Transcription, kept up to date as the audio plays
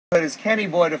Is Kenny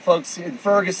Boy to folks in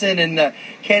Ferguson, and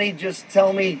Kenny, just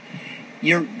tell me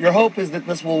your hope is that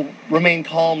this will remain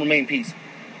calm, remain peaceful.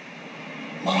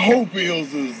 My hope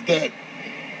is that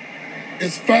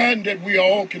it's fine that we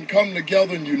all can come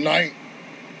together and unite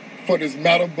for this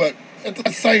matter, but at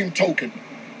the same token,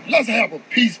 let's have a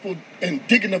peaceful and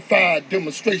dignified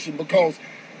demonstration, because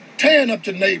tearing up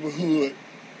your neighborhood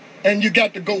and you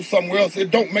got to go somewhere else,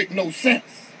 it don't make no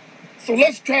sense. So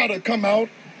let's try to come out.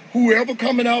 Whoever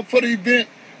coming out for the event,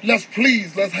 let's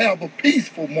have a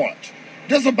peaceful march.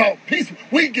 This about peace.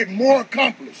 We get more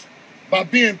accomplished by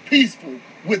being peaceful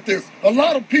with this. A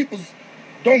lot of people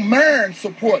don't mind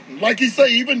supporting. Like he say,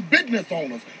 even business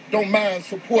owners don't mind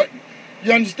supporting.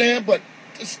 You understand? But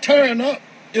it's tearing up.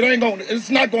 It's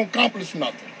not gonna accomplish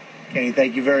nothing. Kenny,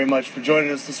 thank you very much for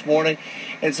joining us this morning.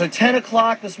 And so 10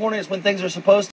 o'clock this morning is when things are supposed to